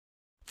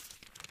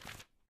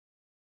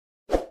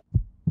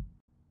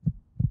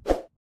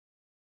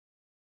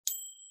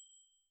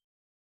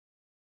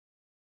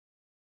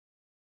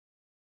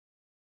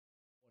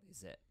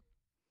is it?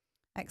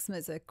 Eczema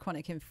is a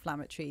chronic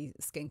inflammatory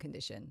skin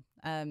condition.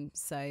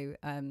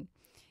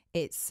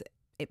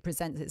 It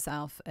presents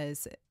itself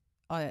as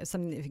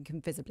something that you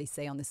can visibly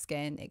see on the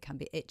skin. It can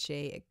be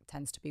itchy. It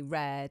tends to be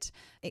red.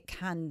 It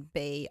can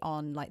be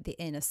on like the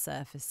inner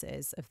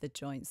surfaces of the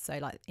joints, so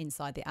like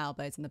inside the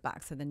elbows and the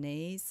backs of the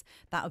knees.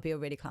 That would be a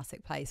really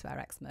classic place where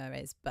eczema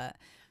is, but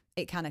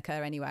it can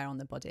occur anywhere on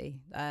the body.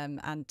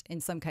 And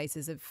in some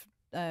cases of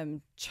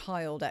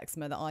child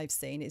eczema that I've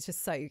seen,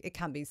 it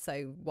can be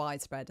so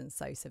widespread and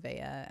so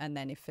severe, and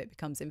then if it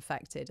becomes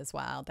infected as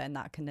well, then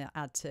that can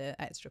add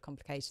to extra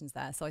complications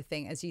there. So I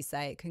think, as you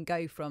say, it can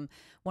go from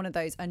one of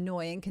those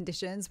annoying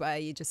conditions where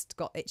you just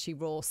got itchy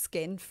raw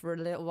skin for a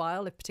little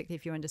while, particularly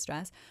if you're under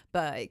stress,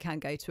 but it can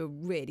go to a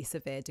really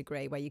severe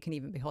degree where you can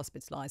even be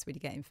hospitalized when you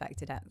get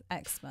infected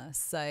eczema.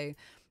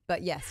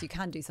 But yes, you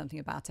can do something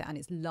about it, and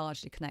it's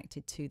largely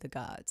connected to the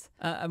gut.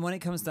 And when it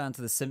comes down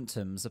to the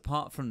symptoms,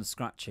 apart from the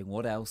scratching,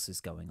 what else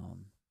is going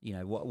on? You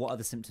know, what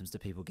other symptoms do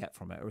people get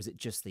from it, or is it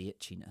just the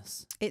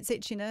itchiness? It's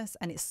itchiness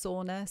and it's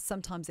soreness.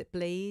 Sometimes it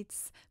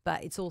bleeds,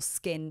 but it's all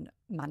skin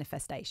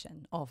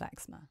manifestation of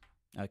eczema.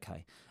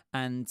 Okay.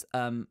 And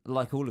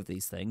like all of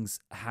these things,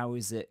 how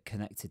is it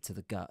connected to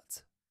the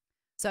gut?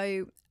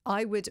 So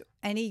I would,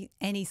 any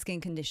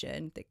skin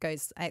condition that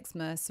goes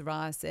eczema,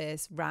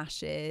 psoriasis,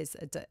 rashes,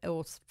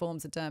 all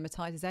forms of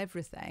dermatitis,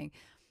 everything,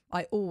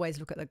 I always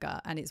look at the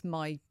gut, and it's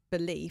my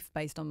belief,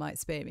 based on my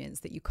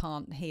experience, that you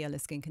can't heal a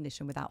skin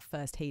condition without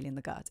first healing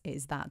the gut. It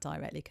is that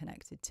directly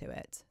connected to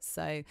it.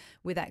 So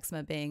with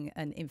eczema being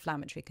an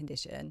inflammatory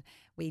condition,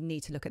 we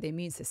need to look at the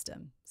immune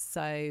system.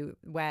 So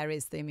where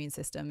is the immune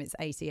system? It's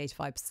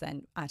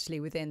 80-85% actually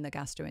within the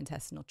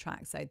gastrointestinal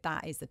tract. So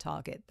that is the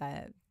target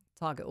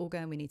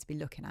organ we need to be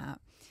looking at.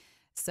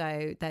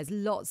 So there's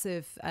lots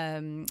of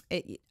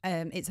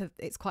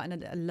it's quite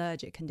an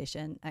allergic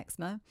condition,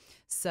 eczema.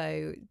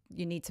 So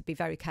you need to be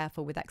very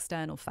careful with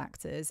external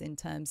factors in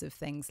terms of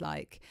things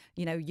like,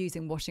 you know,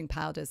 using washing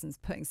powders and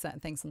putting certain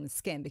things on the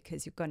skin,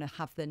 because you're going to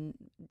have the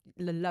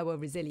lower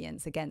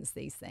resilience against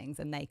these things,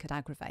 and they could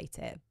aggravate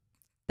it.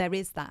 There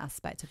is that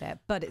aspect of it,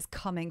 but it's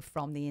coming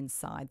from the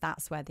inside.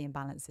 That's where the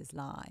imbalances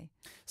lie.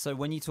 So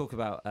when you talk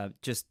about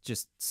just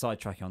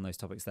sidetracking on those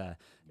topics there,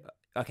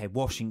 okay,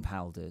 washing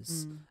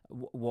powders,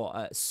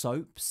 what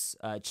soaps,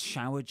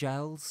 shower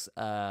gels,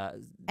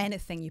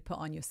 anything you put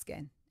on your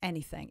skin.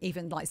 Anything,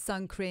 even like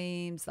sun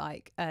creams,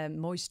 like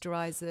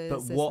moisturizers.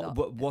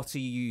 But what are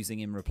you using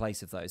in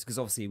replace of those? Because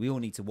obviously we all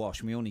need to wash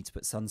and we all need to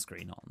put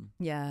sunscreen on.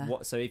 Yeah.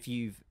 So if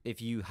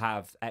you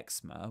have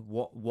eczema,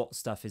 what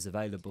stuff is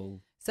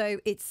available? So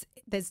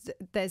there's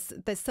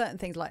certain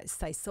things like,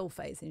 say,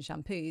 sulfates in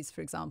shampoos,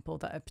 for example,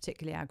 that are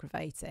particularly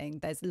aggravating.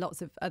 There's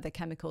lots of other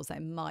chemicals they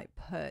might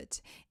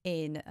put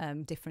in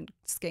different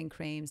skin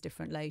creams,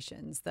 different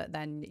lotions, that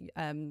then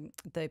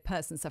the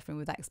person suffering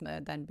with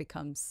eczema then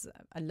becomes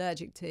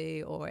allergic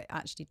to, or it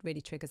actually really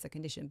triggers a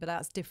condition. But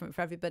that's different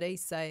for everybody.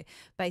 So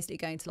basically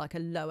going to like a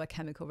lower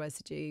chemical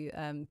residue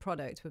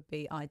product would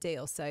be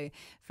ideal. So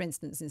for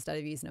instance, instead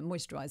of using a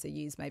moisturizer,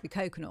 use maybe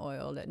coconut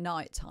oil at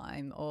night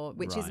time,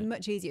 which is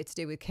much easier to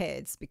do with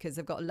kids because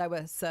they've got a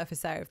lower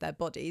surface area of their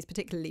bodies,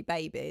 particularly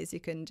babies. You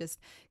can just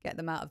get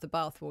them out of the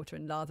bath water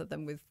and lather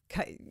them with,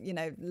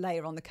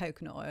 layer on the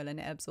coconut oil, and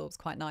it absorbs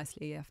quite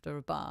nicely after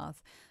a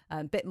bath.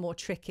 A bit more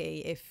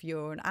tricky if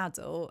you're an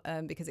adult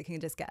because it can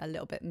just get a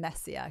little bit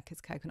messier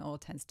because coconut oil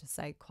tends to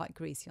stay quite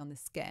greasy on the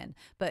skin.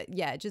 But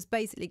yeah, just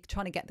basically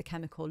trying to get the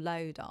chemical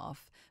load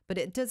off. But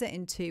it does it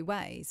in two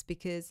ways,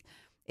 because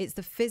it's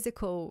the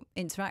physical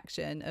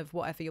interaction of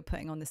whatever you're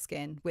putting on the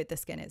skin with the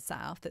skin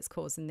itself that's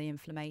causing the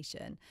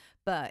inflammation.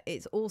 But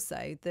it's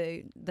also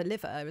the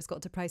liver has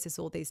got to process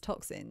all these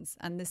toxins,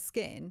 and the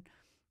skin,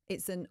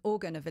 it's an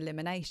organ of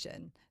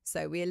elimination.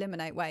 So we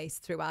eliminate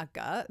waste through our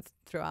gut,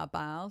 through our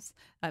bowels,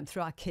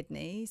 through our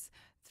kidneys,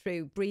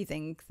 through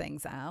breathing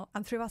things out,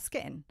 and through our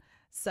skin.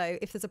 So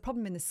if there's a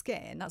problem in the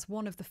skin, that's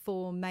one of the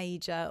 4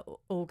 major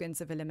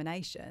organs of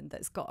elimination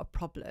that's got a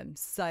problem.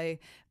 So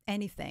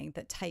anything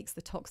that takes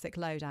the toxic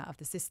load out of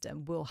the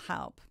system will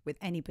help with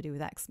anybody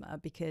with eczema,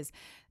 because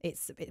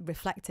it's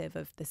reflective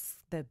of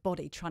the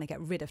body trying to get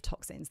rid of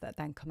toxins that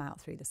then come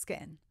out through the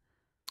skin.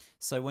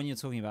 So when you're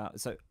talking about,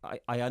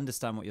 I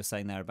understand what you're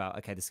saying there about,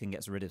 okay, the skin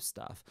gets rid of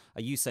stuff.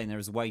 Are you saying there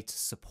is a way to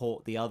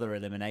support the other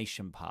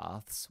elimination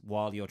paths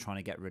while you're trying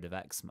to get rid of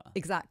eczema?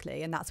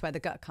 Exactly. And that's where the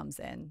gut comes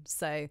in.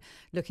 So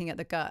looking at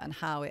the gut and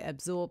how it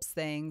absorbs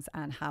things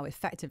and how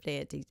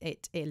effectively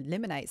it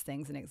eliminates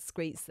things and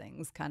excretes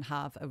things can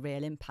have a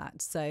real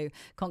impact. So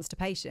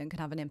constipation can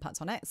have an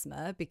impact on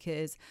eczema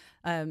because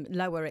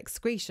lower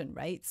excretion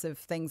rates of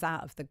things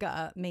out of the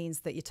gut means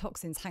that your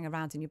toxins hang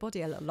around in your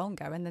body a little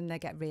longer and then they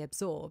get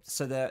reabsorbed.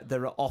 So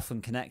there are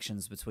often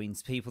connections between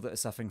people that are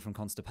suffering from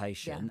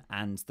constipation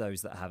and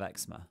those that have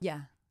eczema.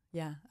 Yeah,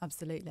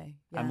 absolutely.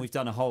 Yeah. And we've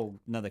done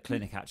another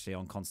clinic actually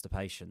on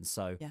constipation.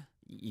 So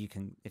you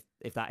can,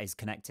 if that is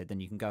connected, then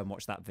you can go and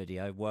watch that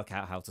video, work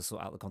out how to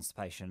sort out the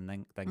constipation,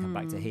 and then come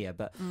back to here.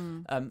 But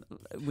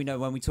we know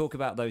when we talk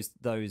about those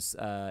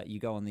you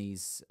go on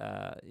these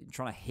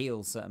trying to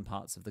heal certain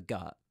parts of the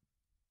gut.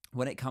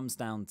 when it comes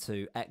down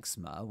to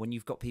eczema, when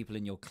you've got people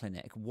in your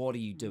clinic, what are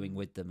you doing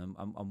with them,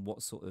 and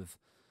what sort of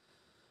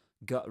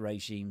gut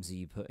regimes are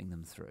you putting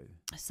them through?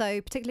 So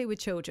particularly with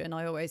children,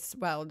 I always,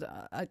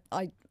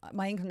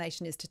 my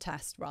inclination is to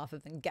test rather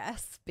than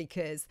guess,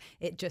 because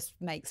it just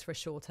makes for a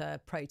shorter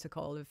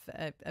protocol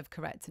of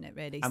correcting it,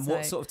 really. And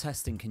what sort of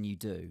testing can you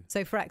do?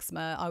 So for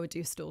eczema, I would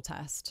do a stool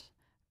test,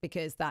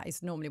 because that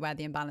is normally where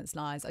the imbalance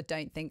lies. I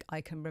don't think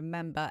I can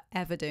remember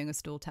ever doing a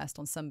stool test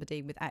on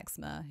somebody with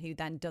eczema who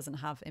then doesn't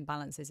have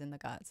imbalances in the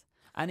gut.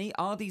 And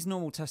are these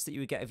normal tests that you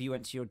would get if you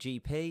went to your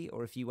GP,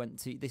 or if you went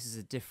to, this is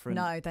a different...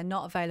 No, they're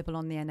not available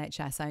on the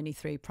NHS, only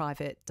through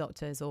private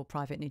doctors or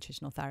private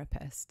nutritional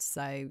therapists.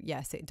 So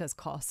yes, it does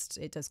cost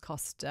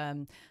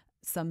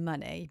some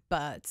money,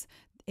 but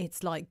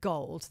it's like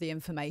gold, the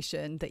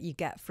information that you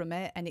get from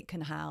it, and it can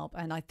help.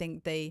 And I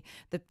think the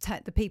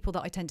people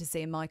that I tend to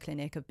see in my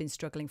clinic have been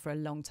struggling for a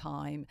long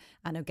time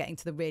and are getting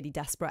to the really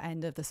desperate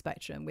end of the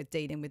spectrum with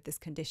dealing with this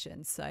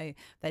condition. So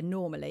they're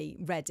normally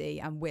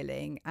ready and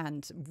willing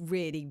and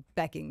really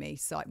begging me.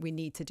 So we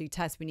need to do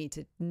tests, we need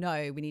to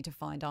know, we need to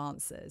find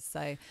answers.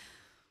 So.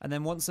 And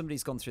then once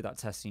somebody's gone through that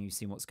testing, you've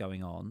seen what's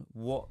going on,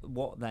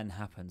 what then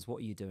happens? What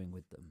are you doing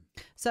with them?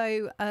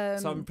 So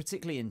I'm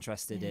particularly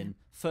interested in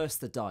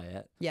first the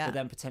diet, but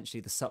then potentially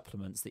the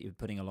supplements that you're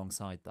putting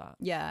alongside that.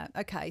 Yeah,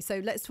 okay.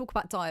 So let's talk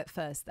about diet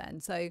first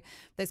then. So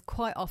there's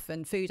quite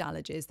often food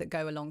allergies that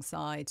go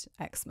alongside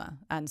eczema.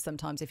 And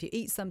sometimes if you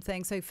eat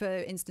something, so for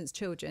instance,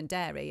 children,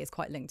 dairy is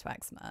quite linked to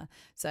eczema.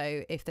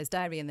 So if there's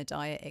dairy in the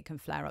diet, it can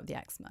flare up the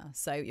eczema.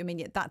 So, I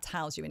mean, that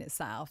tells you in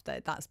itself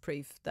that's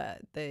proof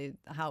that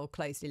how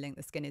closely linked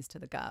the skin is to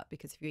the gut,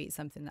 because if you eat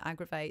something that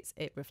aggravates,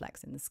 it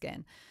reflects in the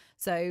skin.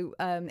 So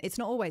it's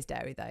not always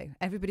dairy though.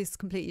 Everybody's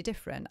completely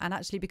different. And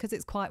actually, because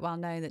it's quite well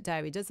known that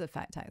dairy does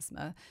affect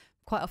eczema,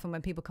 quite often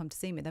when people come to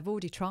see me, they've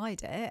already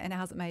tried it and it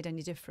hasn't made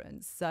any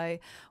difference. So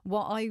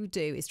what I would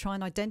do is try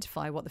and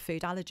identify what the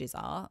food allergies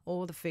are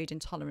or the food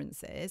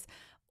intolerances,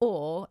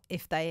 or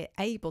if they're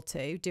able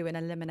to, do an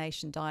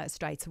elimination diet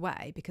straight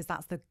away, because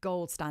that's the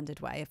gold standard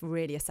way of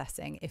really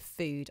assessing if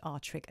food are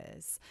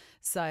triggers.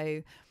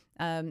 So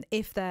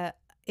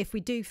if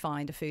we do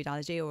find a food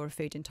allergy or a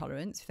food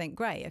intolerance, we think,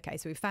 great, okay,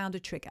 so we found a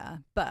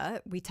trigger,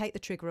 but we take the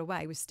trigger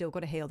away, we've still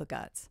got to heal the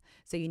gut.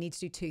 So you need to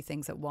do two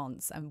things at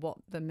once. And what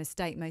the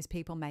mistake most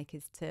people make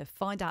is to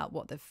find out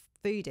what the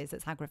food is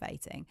that's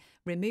aggravating,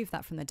 remove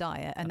that from the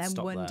diet, and then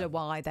wonder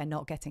why they're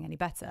not getting any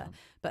better.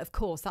 But of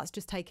course, that's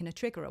just taking a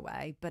trigger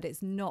away, but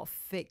it's not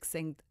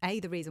fixing,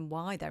 the reason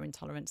why they're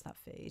intolerant to that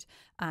food,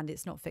 and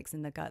it's not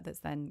fixing the gut that's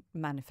then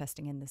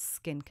manifesting in the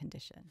skin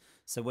condition.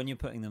 So when you're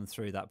putting them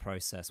through that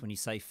process, when you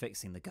say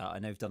fixing the gut, I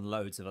know you've done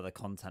loads of other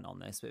content on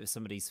this, but if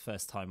somebody's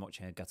first time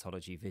watching a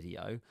Gutology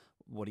video,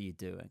 what are you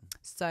doing?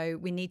 So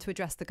we need to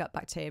address the gut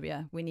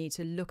bacteria. We need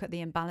to look at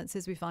the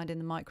imbalances we find in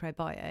the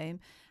microbiome.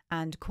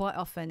 And quite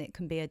often it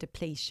can be a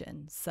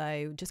depletion.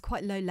 So just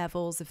quite low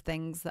levels of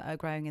things that are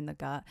growing in the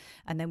gut.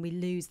 And then we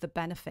lose the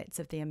benefits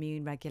of the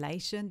immune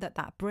regulation that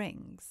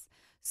brings.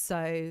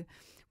 So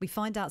we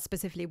find out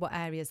specifically what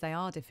areas they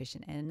are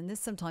deficient in. And there's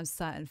sometimes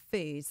certain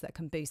foods that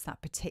can boost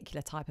that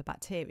particular type of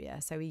bacteria.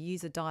 So we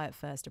use a diet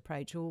first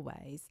approach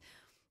always.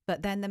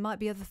 But then there might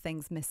be other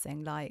things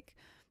missing, like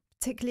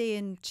particularly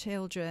in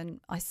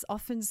children, I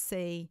often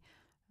see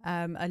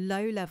a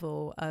low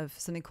level of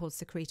something called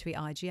secretory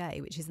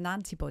IgA, which is an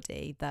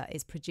antibody that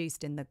is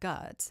produced in the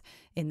gut,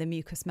 in the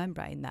mucous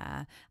membrane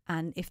there.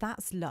 And if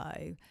that's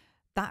low,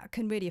 that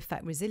can really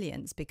affect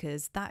resilience,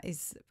 because that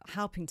is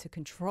helping to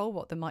control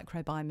what the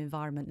microbiome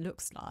environment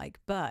looks like,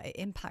 but it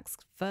impacts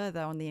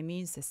further on the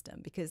immune system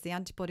because the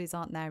antibodies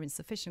aren't there in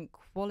sufficient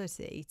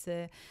quality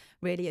to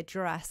really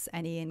address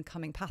any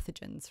incoming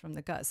pathogens from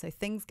the gut. So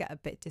things get a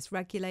bit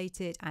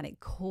dysregulated and it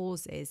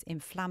causes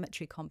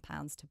inflammatory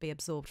compounds to be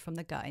absorbed from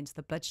the gut into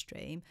the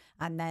bloodstream,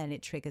 and then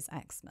it triggers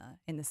eczema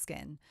in the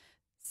skin.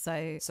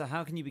 So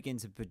how can you begin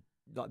to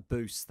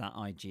boost that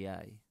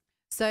IgA?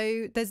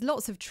 So there's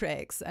lots of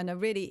tricks, and a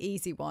really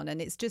easy one,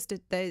 and it's just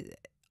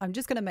I'm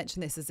just going to mention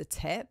this as a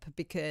tip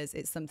because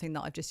it's something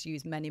that I've just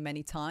used many,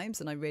 many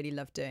times and I really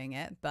love doing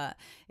it, but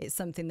it's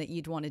something that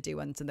you'd want to do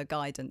under the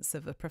guidance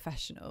of a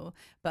professional.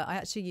 But I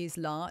actually use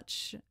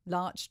larch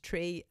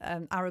tree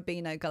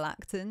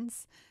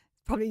arabinogalactans.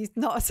 Probably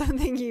not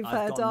something you've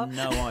heard of.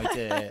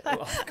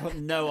 I've got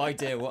no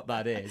idea what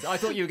that is. I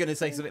thought you were going to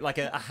say something like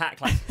a hack,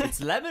 like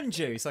it's lemon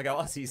juice. I go,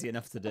 that's easy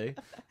enough to do.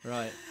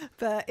 Right.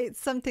 But it's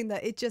something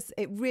that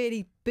it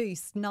really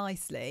boosts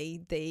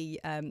nicely the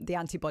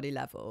antibody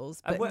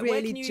levels, but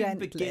where can you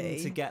gently begin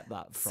to get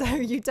that from? So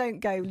you don't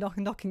go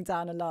knocking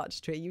down a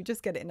larch tree. You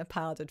just get it in a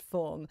powdered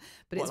form.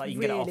 But you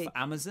can get it off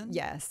Amazon?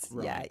 Yes.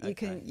 Right, yeah, you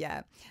can.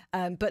 Yeah.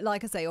 But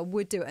like I say, I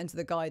would do it under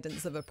the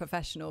guidance of a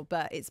professional,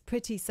 but it's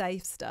pretty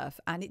safe stuff.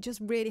 And it just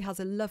really has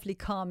a lovely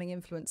calming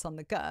influence on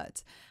the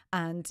gut,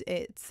 and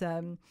it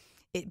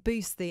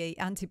boosts the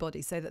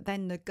antibodies so that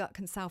then the gut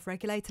can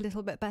self-regulate a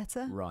little bit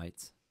better.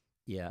 Right.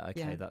 Yeah,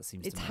 okay, that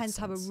seems it to make tends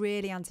to have a sense.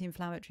 really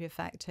anti-inflammatory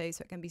effect too,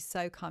 so it can be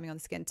so calming on the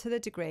skin, to the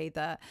degree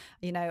that,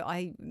 you know,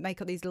 I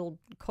make up these little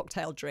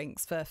cocktail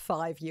drinks for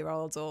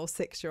 5-year-olds or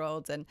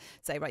 6-year-olds and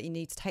say, right, you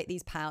need to take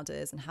these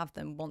powders and have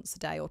them once a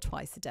day or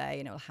twice a day,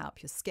 and it will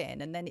help your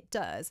skin. And then it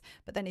does.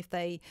 But then if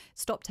they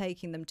stop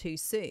taking them too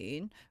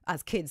soon,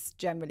 as kids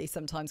generally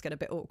sometimes get a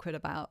bit awkward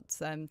about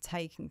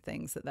taking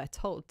things that they're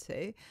told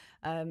to,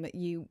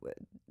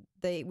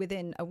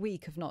 within a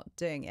week of not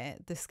doing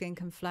it, the skin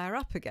can flare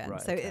up again.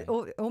 Right, so okay. it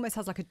almost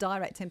has like a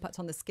direct impact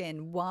on the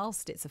skin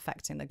whilst it's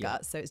affecting the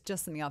gut. So it's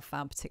just something I've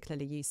found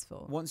particularly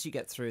useful. Once you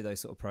get through those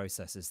sort of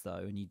processes,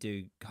 though, and you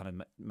do kind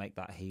of make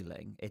that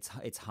healing,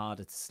 it's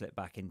harder to slip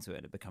back into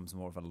it. It becomes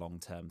more of a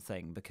long-term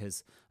thing,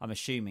 because I'm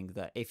assuming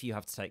that if you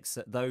have to take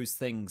those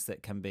things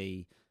that can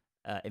be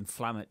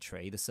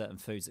inflammatory, the certain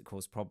foods that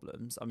cause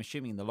problems, I'm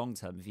assuming in the long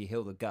term, if you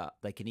heal the gut,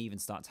 they can even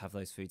start to have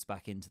those foods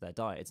back into their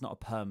diet. It's not a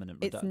permanent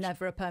reduction. It's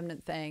never a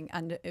permanent thing,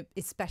 and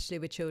especially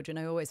with children,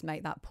 I always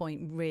make that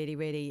point really,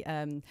 really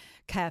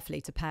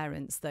carefully to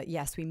parents, that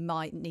yes, we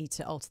might need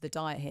to alter the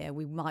diet here.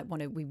 We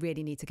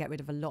really need to get rid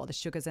of a lot of the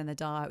sugars in the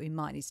diet. We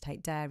might need to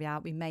take dairy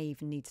out. We may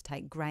even need to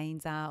take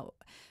grains out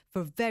for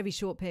a very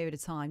short period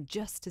of time,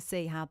 just to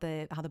see how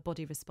the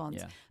body responds.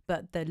 Yeah.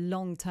 But the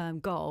long-term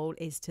goal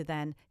is to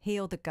then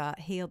heal the gut,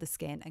 heal the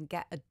skin, and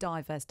get a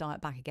diverse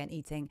diet back again,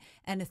 eating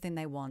anything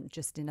they want,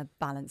 just in a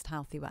balanced,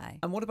 healthy way.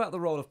 And what about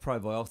the role of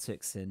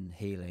probiotics in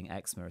healing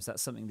eczema? Is that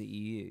something that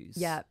you use?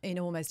 Yeah, in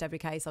almost every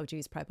case, I would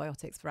use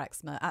probiotics for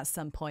eczema at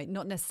some point,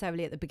 not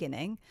necessarily at the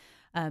beginning.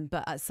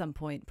 But at some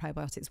point,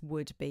 probiotics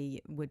would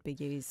be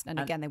used, and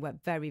again, they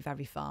work very,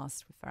 very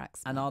fast for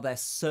eczema. And are there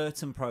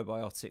certain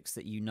probiotics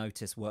that you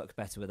notice work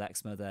better with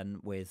eczema than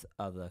with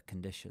other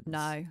conditions?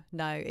 No,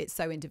 it's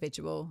so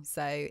individual.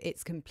 So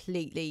it's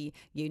completely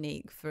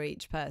unique for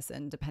each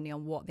person, depending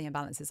on what the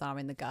imbalances are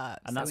in the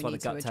gut. And that's why the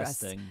gut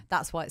testing.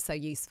 That's why it's so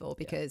useful,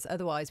 because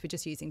otherwise we're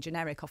just using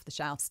generic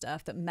off-the-shelf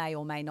stuff that may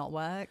or may not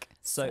work.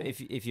 So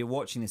if you're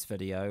watching this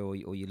video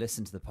or you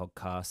listen to the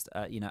podcast,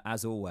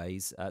 as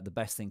always, the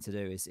best thing to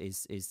do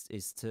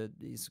is to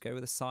go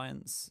with a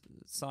science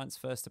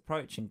first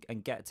approach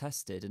and get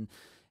tested. And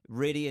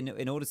really,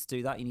 in order to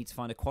do that, you need to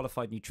find a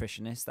qualified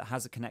nutritionist that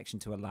has a connection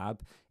to a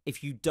lab.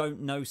 If you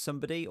don't know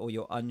somebody or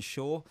you're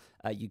unsure,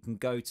 you can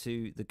go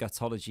to the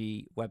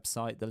Gutology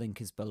website. The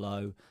link is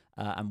below,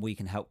 and we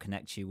can help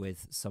connect you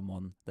with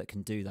someone that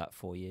can do that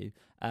for you.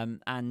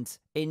 And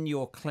in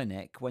your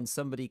clinic, when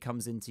somebody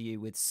comes into you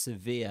with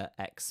severe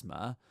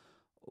eczema,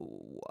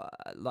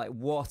 like,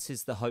 what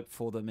is the hope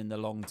for them in the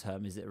long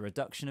term? Is it a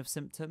reduction of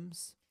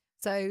symptoms?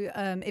 So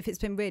if it's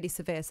been really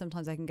severe,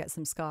 sometimes they can get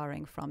some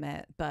scarring from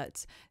it.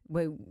 But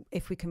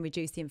if we can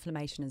reduce the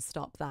inflammation and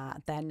stop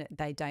that, then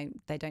they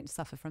don't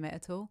suffer from it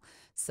at all.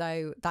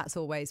 So that's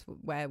always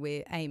where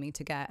we're aiming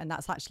to get. And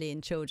that's actually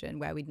in children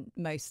where we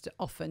most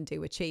often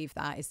do achieve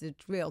that, is the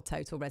real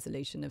total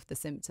resolution of the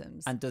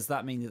symptoms. And does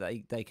that mean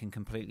that they can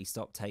completely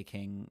stop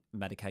taking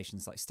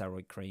medications like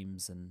steroid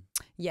creams? And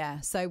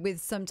yeah, so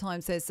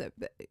sometimes there's,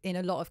 in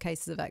a lot of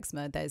cases of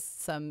eczema, there's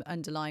some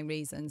underlying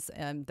reasons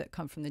that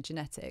come from the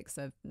genetics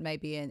of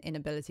maybe an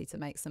inability to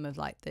make some of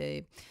like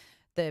the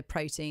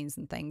proteins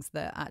and things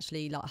that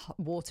actually like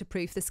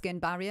waterproof the skin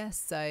barrier.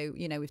 So,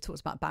 we've talked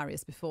about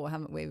barriers before,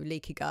 haven't we?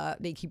 Leaky gut,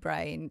 leaky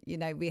brain,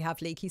 we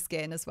have leaky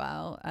skin as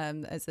well,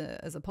 as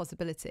a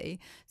possibility.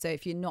 So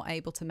if you're not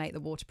able to make the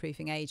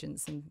waterproofing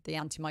agents and the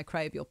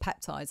antimicrobial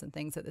peptides and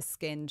things that the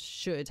skin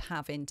should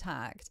have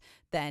intact,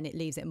 then it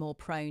leaves it more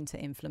prone to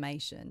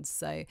inflammation.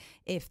 So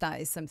if that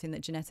is something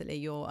that genetically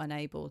you're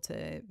unable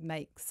to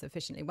make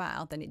sufficiently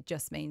well, then it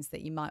just means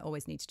that you might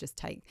always need to just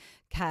take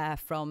care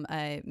from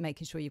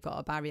making sure you've got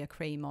a barrier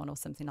cream on or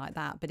something like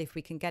that. But if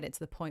we can get it to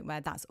the point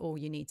where that's all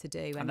you need to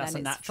do, and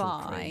then it's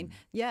fine. Cream.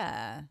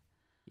 Yeah.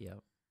 If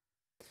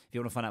you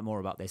want to find out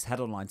more about this, head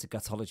online to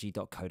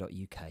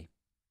gutology.co.uk.